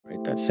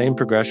that same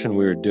progression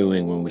we were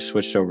doing when we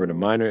switched over to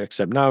minor,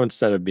 except now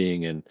instead of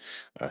being in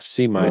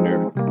C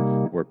minor,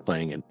 we're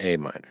playing in A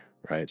minor,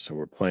 right? So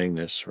we're playing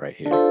this right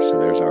here. So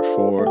there's our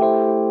 4,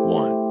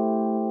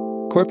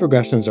 1. Chord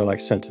progressions are like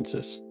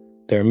sentences.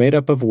 They're made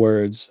up of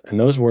words, and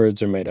those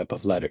words are made up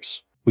of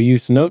letters. We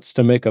use notes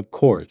to make up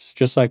chords,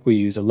 just like we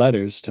use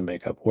letters to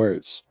make up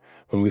words.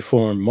 When we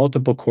form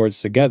multiple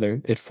chords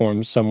together, it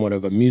forms somewhat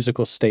of a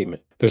musical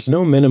statement. There's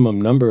no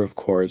minimum number of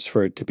chords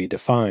for it to be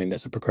defined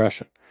as a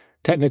progression.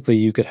 Technically,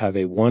 you could have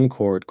a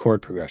 1-chord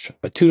chord progression,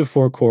 but 2 to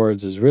 4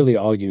 chords is really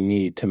all you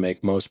need to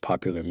make most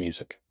popular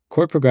music.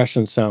 Chord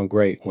progressions sound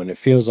great when it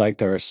feels like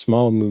there are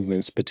small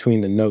movements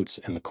between the notes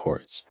in the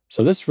chords.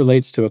 So this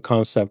relates to a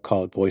concept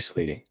called voice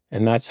leading,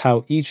 and that's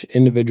how each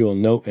individual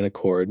note in a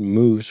chord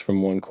moves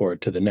from one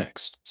chord to the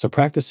next. So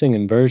practicing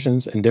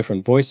inversions and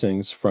different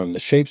voicings from the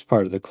shapes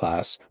part of the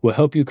class will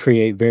help you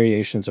create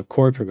variations of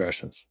chord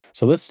progressions.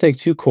 So let's take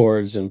 2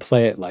 chords and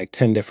play it like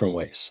 10 different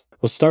ways.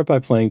 We'll start by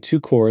playing 2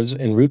 chords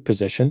in root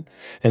position,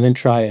 and then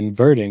try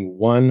inverting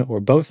one or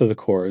both of the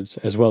chords,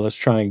 as well as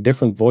trying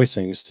different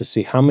voicings to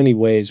see how many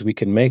ways we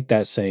can make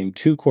that same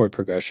 2-chord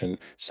progression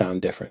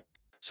sound different.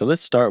 So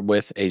let's start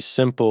with a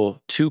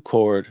simple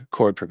 2-chord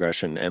chord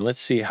progression, and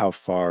let's see how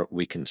far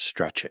we can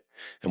stretch it.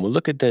 And we'll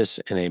look at this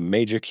in a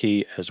major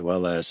key as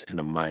well as in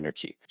a minor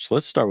key. So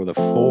let's start with a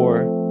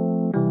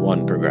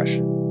 4-1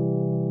 progression.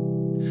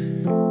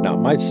 Now it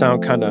might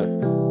sound kind of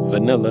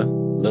vanilla,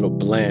 a little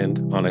bland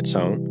on its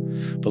own,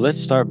 but let's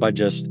start by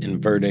just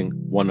inverting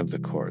one of the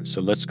chords.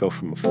 So let's go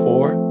from a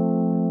 4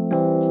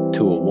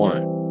 to a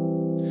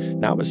 1.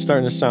 Now it's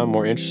starting to sound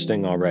more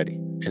interesting already.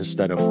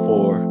 Instead of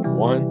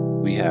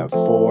 4-1, we have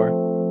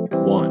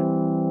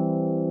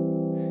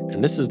 4-1.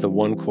 And this is the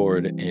 1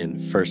 chord in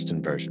first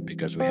inversion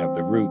because we have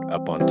the root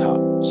up on top.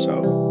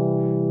 So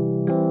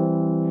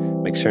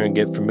make sure and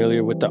get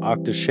familiar with the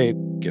octave shape,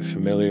 get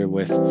familiar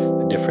with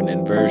the different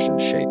inversion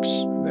shapes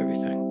of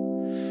everything.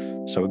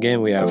 So again,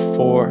 we have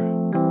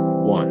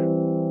 4-1.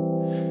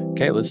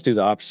 Okay, let's do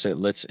the opposite.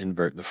 Let's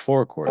invert the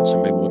 4 chord.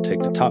 So maybe we'll take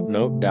the top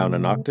note down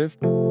an octave.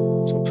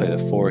 So we'll play the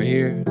 4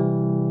 here,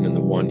 and then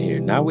the 1 here.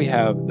 Now we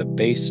have the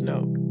bass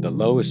note. The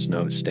lowest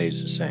note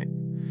stays the same.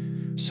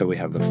 So we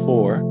have the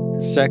 4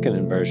 in second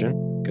inversion,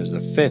 because the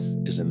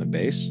 5th is in the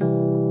bass,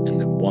 and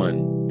then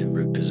 1 in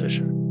root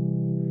position.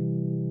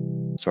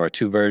 So our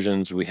 2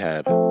 versions, we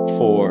had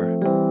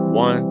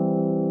 4-1,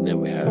 and then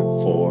we had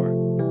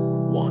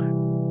 4-1.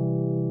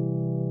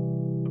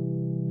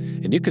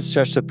 And you could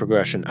stretch the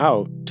progression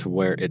out to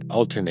where it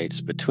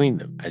alternates between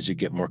them as you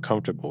get more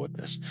comfortable with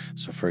this.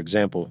 So for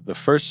example, the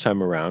first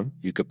time around,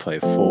 you could play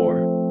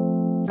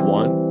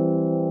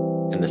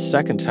 4-1, and the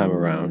second time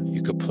around,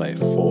 you could play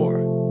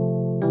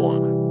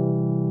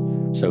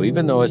 4-1. So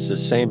even though it's the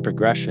same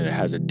progression, it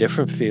has a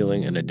different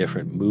feeling and a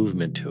different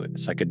movement to it.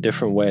 It's like a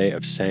different way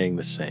of saying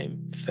the same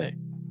thing.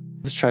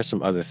 Let's try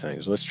some other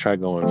things. Let's try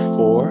going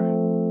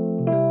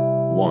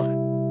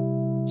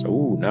 4-1.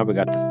 So now we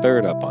got the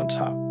 3rd up on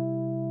top.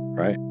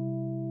 Right?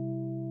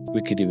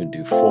 We could even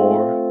do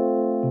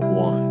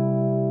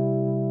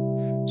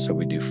 4-1. So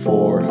we do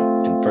 4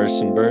 in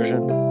first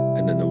inversion,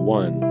 and then the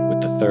 1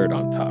 with the 3rd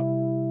on top.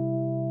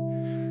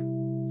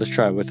 Let's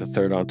try it with the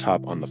 3rd on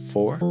top on the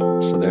 4.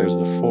 So there's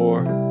the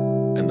 4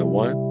 and the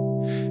 1.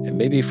 And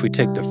maybe if we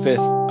take the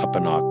 5th up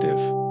an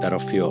octave, that'll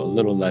feel a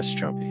little less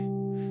jumpy.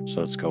 So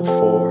let's go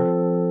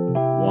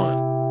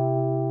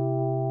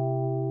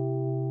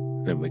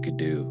 4-1. Then we could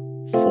do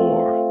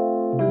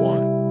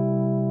 4-1.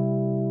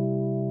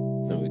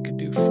 Then we could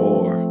do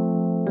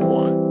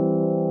 4-1.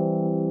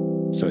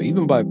 So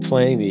even by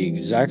playing the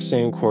exact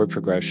same chord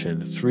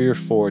progression 3 or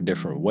 4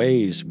 different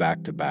ways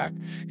back to back,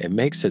 it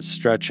makes it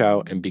stretch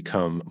out and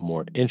become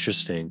more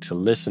interesting to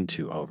listen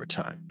to over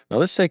time. Now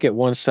let's take it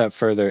one step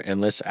further and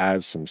let's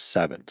add some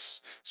 7ths.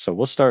 So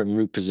we'll start in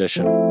root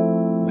position.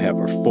 We have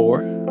our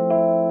 4,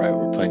 right?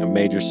 We're playing a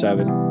major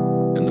 7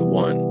 and the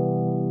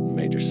 1,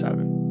 major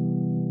 7.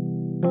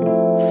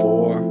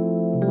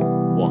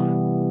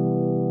 4-1.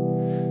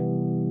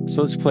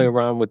 So let's play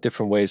around with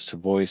different ways to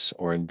voice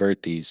or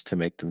invert these to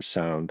make them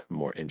sound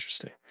more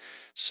interesting.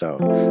 So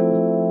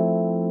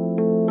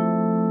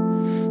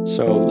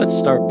let's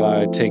start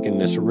by taking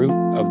this root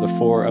of the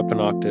 4 up an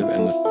octave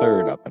and the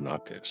 3rd up an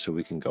octave. So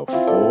we can go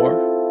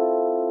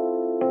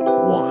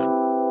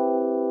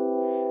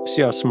 4-1.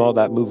 See how small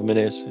that movement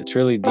is? It's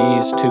really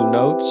these 2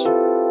 notes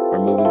are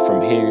moving from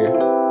here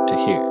to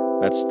here.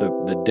 That's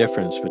the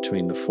difference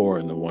between the 4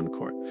 and the 1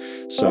 chord.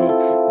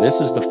 So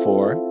this is the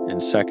 4 in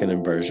second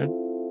inversion.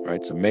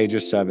 Right, so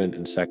major 7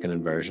 in second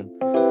inversion,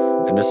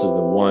 and this is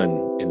the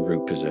 1 in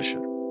root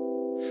position.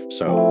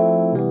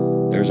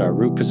 So there's our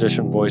root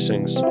position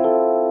voicings,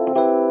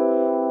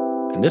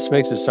 and this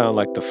makes it sound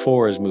like the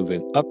 4 is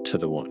moving up to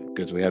the 1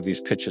 because we have these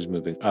pitches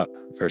moving up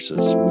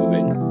versus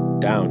moving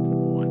down to the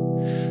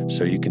 1.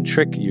 So you can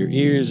trick your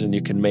ears and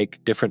you can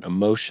make different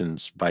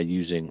emotions by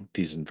using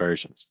these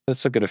inversions.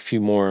 Let's look at a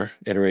few more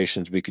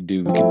iterations we could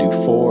do. We could do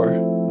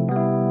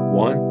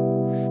 4-1.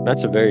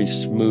 That's a very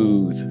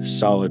smooth,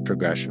 solid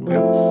progression. We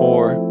have a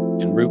 4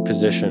 in root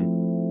position,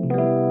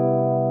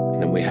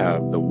 then we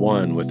have the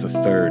 1 with the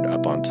 3rd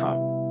up on top.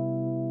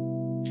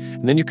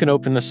 And then you can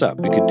open this up.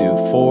 We could do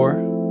 4,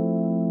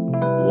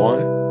 1.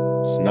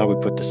 So now we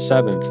put the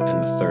 7th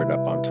and the 3rd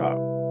up on top.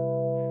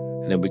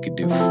 And then we could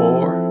do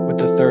 4 with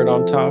the 3rd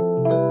on top,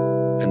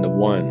 and the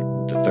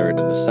 1, the 3rd,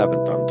 and the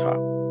 7th on top.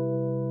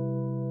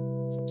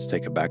 Let's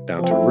take it back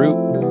down to root.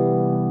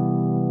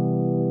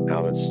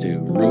 Now let's do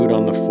root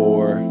on the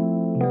 4,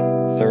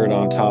 3rd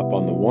on top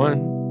on the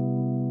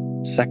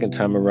 1. Second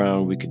time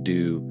around, we could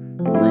do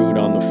root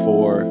on the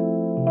 4,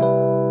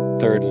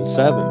 3rd and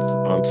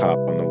 7th on top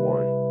on the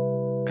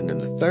 1. And then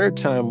the third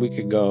time, we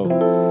could go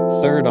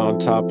 3rd on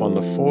top on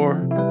the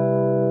 4,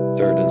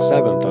 3rd and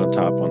 7th on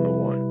top on the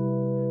 1.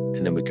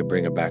 And then we could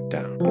bring it back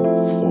down. 4,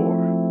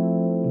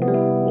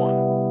 1.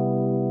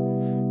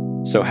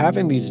 So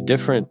having these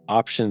different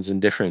options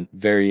and different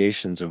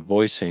variations of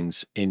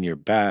voicings in your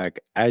bag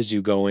as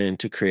you go in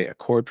to create a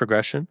chord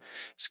progression,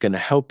 it's going to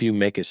help you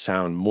make it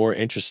sound more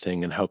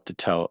interesting and help to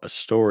tell a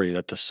story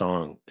that the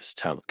song is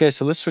telling. Okay,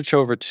 so let's switch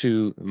over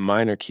to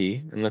minor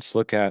key and let's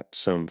look at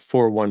some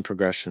 4-1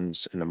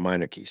 progressions in a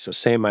minor key. So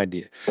same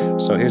idea.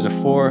 So here's a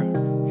 4,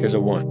 here's a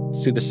 1.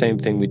 Let's do the same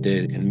thing we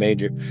did in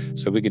major.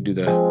 So we could do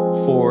the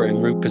 4 in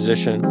root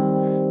position.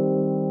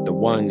 The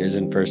 1 is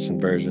in first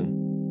inversion.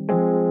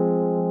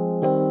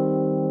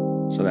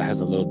 So that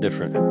has a little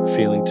different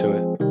feeling to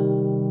it.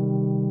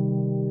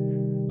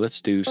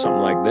 Let's do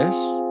something like this,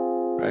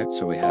 right?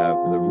 So we have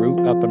the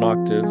root up an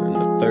octave and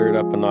the 3rd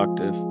up an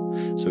octave.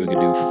 So we could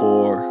do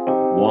 4,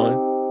 1.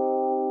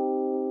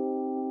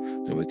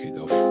 Then we could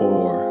go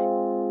 4,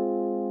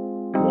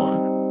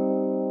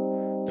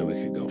 1. Then we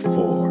could go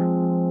 4,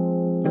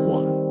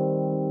 1.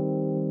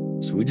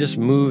 So we just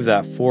moved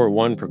that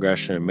 4-1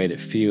 progression and made it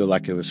feel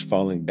like it was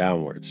falling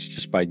downwards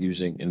just by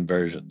using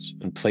inversions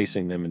and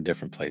placing them in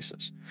different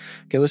places.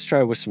 Okay, let's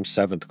try with some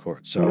 7th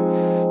chords.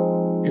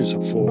 So here's a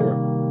 4,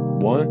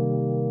 1.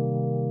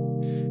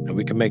 And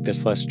we can make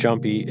this less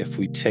jumpy if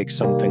we take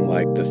something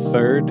like the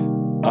 3rd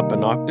up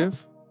an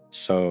octave.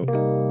 So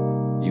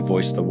you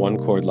voice the 1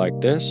 chord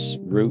like this,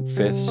 root,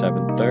 5th,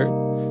 7th,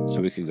 3rd.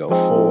 So we could go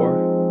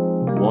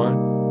 4,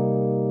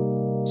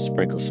 1.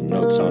 Sprinkle some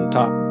notes on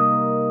top.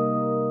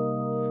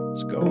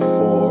 Let's go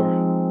 4,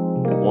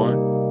 1.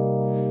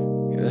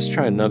 Okay, let's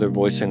try another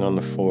voicing on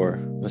the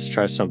 4. Let's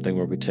try something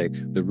where we take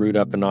the root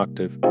up an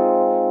octave.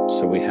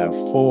 So we have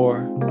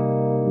 4,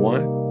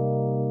 1.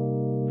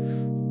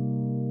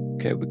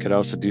 Okay, we could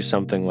also do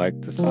something like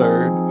the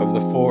 3rd of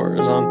the 4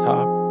 is on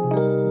top,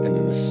 and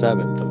then the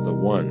 7th of the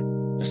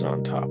 1 is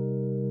on top.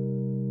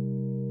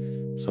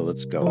 So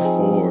let's go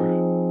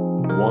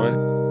 4, 1,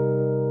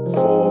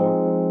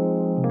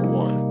 4,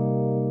 1.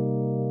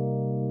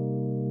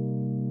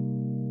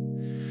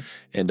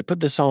 And to put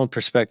this all in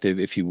perspective,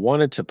 if you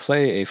wanted to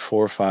play a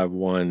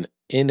 4-5-1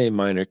 in a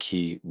minor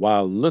key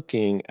while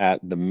looking at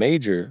the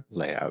major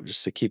layout,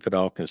 just to keep it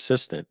all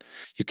consistent,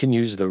 you can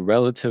use the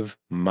relative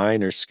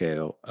minor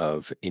scale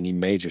of any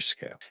major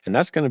scale. And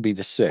that's going to be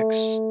the 6,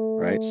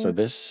 right? So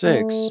this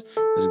 6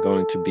 is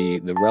going to be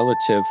the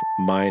relative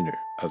minor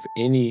of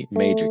any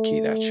major key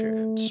that you're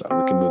in. So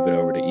we can move it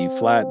over to E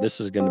flat. This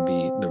is going to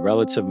be the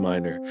relative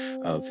minor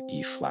of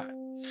E flat.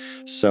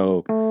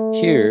 So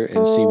here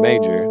in C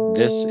major,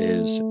 this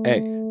is A.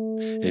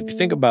 And if you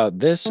think about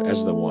this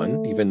as the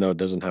 1, even though it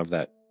doesn't have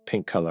that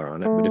pink color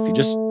on it, but if you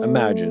just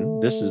imagine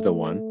this is the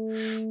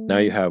 1, now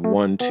you have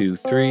 1, 2,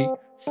 3,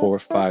 4,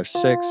 5,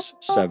 6,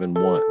 7,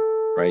 1,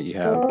 right? You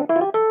have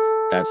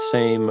that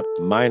same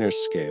minor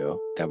scale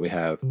that we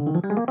have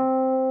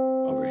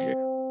over here.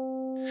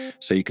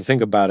 So you can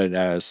think about it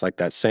as like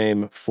that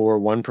same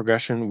 4-1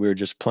 progression we were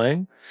just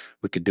playing.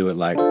 We could do it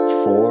like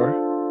 4,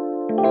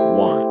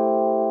 1.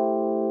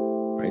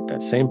 Right,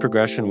 that same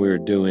progression we were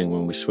doing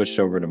when we switched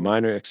over to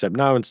minor, except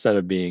now instead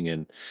of being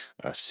in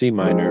C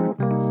minor,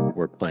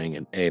 we're playing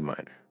in A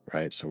minor,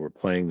 right? So we're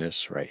playing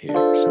this right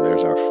here. So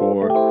there's our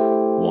 4,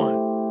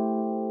 1.